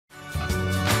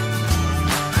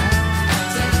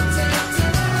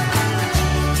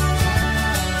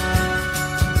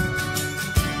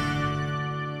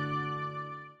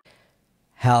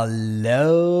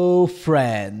Hello,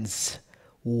 friends.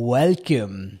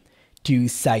 Welcome to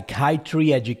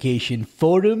Psychiatry Education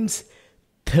Forum's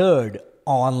third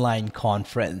online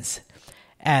conference.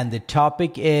 And the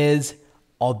topic is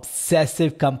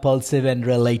Obsessive-Compulsive and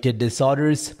Related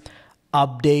Disorders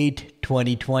Update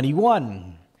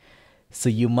 2021. So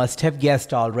you must have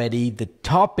guessed already, the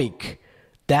topic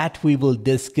that we will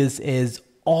discuss is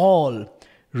all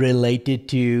related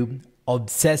to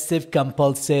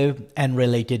obsessive-compulsive and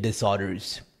related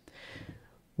disorders.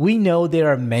 We know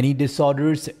there are many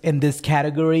disorders in this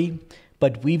category,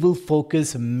 but we will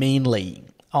focus mainly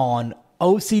on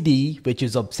OCD, which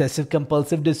is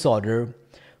obsessive-compulsive disorder,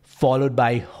 followed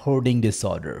by hoarding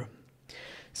disorder.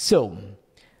 So,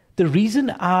 the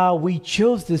reason we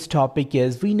chose this topic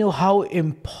is we know how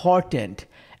important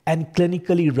and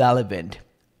clinically relevant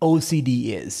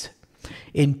OCD is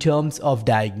in terms of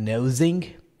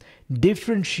diagnosing,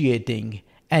 differentiating,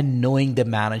 and knowing the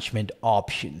management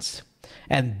options.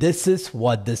 And this is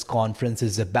what this conference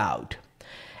is about.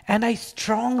 And I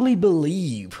strongly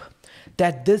believe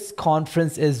that this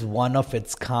conference is one of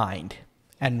its kind.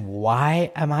 And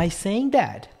why am I saying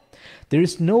that? There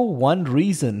is no one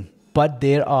reason, but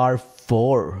there are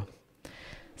four.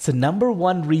 So number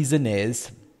one reason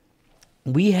is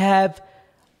we have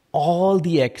all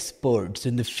the experts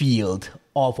in the field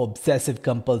of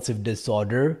obsessive-compulsive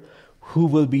disorder who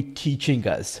will be teaching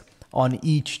us on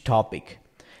each topic.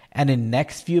 And in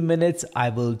next few minutes, I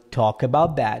will talk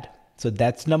about that. So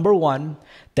that's number one,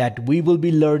 that we will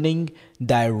be learning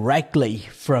directly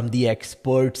from the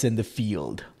experts in the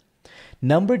field.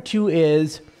 Number two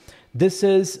is, this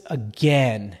is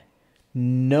again,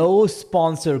 no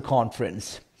sponsor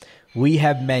conference. We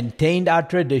have maintained our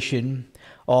tradition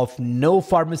of no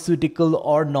pharmaceutical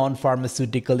or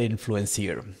non-pharmaceutical influence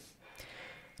here.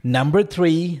 Number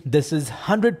three, this is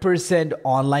 100%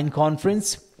 online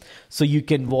conference. So you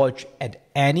can watch at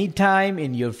any time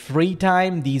in your free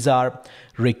time. These are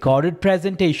recorded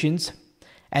presentations.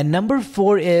 And number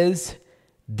four is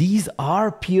these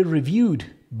are peer reviewed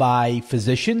by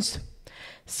physicians.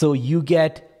 So you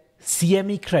get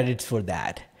CME credits for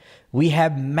that. We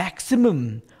have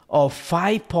maximum of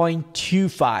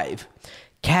 5.25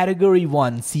 Category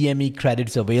 1 CME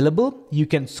credits available. You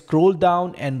can scroll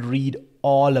down and read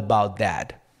all about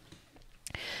that.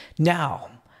 Now,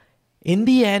 in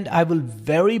the end, I will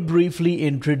very briefly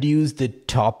introduce the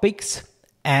topics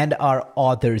and our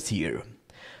authors here.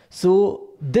 So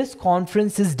this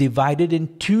conference is divided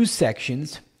in two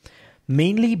sections,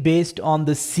 mainly based on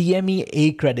the CME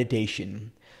accreditation.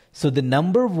 So the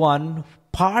number one,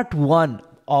 part one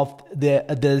of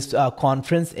this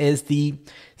conference is the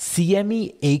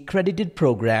CME accredited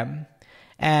program.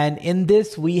 And in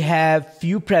this, we have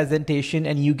few presentation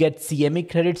and you get CME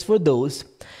credits for those.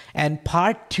 And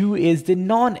part two is the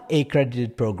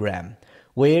non-accredited program,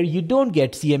 where you don't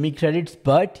get CME credits,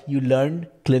 but you learn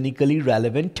clinically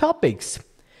relevant topics.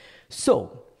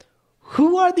 So,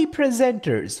 who are the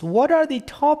presenters? What are the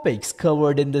topics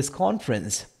covered in this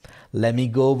conference? Let me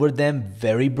go over them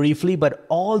very briefly, but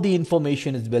all the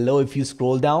information is below if you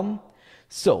scroll down.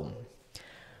 So,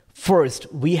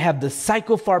 first, we have the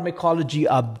Psychopharmacology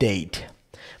update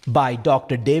by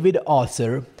Dr. David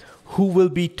Osser, who will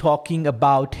be talking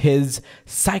about his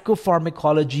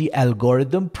Psychopharmacology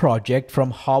algorithm project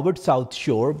from Harvard South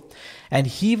Shore. And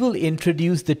he will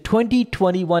introduce the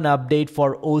 2021 update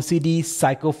for OCD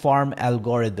Psychopharm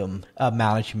algorithm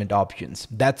management options.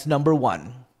 That's number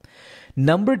one.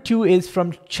 Number two is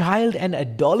from Child and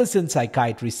Adolescent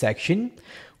Psychiatry section,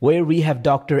 where we have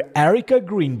Dr. Erica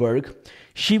Greenberg.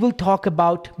 She will talk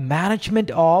about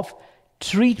management of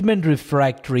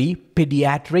treatment-refractory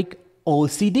pediatric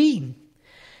OCD.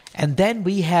 And then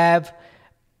we have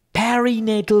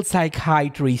Perinatal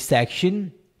Psychiatry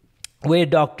section, where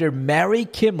Dr. Mary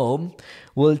Kimmel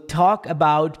will talk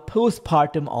about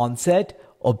postpartum onset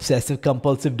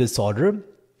obsessive-compulsive disorder.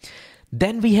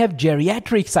 Then we have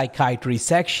Geriatric Psychiatry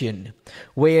section,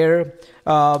 where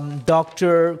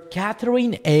Dr.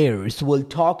 Catherine Ayers will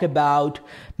talk about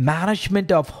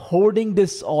management of hoarding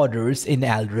disorders in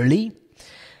elderly.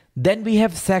 Then we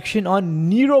have section on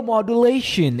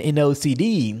neuromodulation in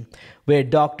OCD, where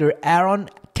Dr. Aaron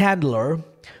Tandler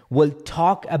will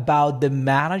talk about the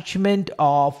management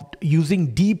of using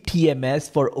deep TMS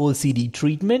for OCD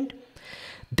treatment.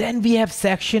 Then we have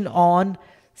section on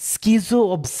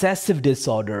Schizo-Obsessive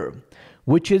disorder,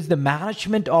 which is the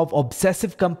management of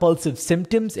obsessive-compulsive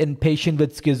symptoms in patients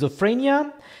with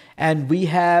schizophrenia. And we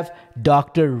have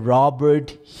Dr.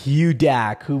 Robert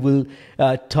Hudak, who will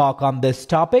talk on this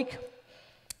topic.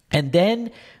 And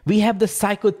then we have the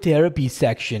psychotherapy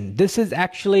section. This is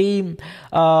actually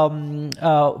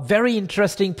a very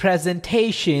interesting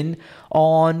presentation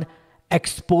on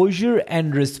exposure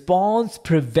and response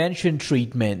prevention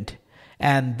treatment.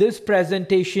 And this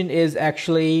presentation is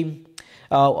actually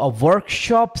a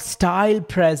workshop style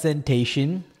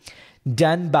presentation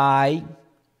done by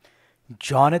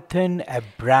Jonathan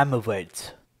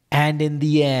Abramowitz. And in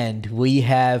the end, we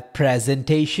have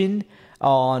presentation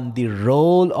on the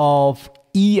role of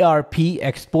ERP,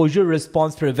 exposure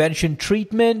response prevention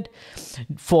treatment,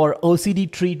 for OCD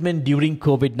treatment during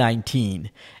COVID-19.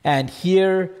 And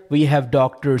here we have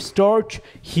Dr. Storch.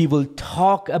 He will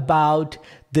talk about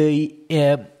the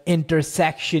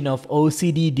intersection of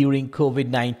OCD during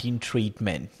COVID-19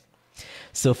 treatment.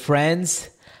 So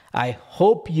friends, I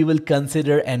hope you will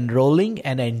consider enrolling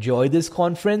and enjoy this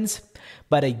conference.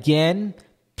 But again,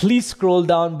 please scroll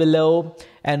down below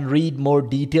and read more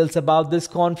details about this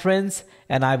conference,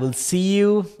 and I will see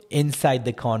you inside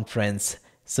the conference.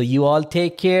 So you all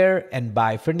take care and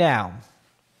bye for now.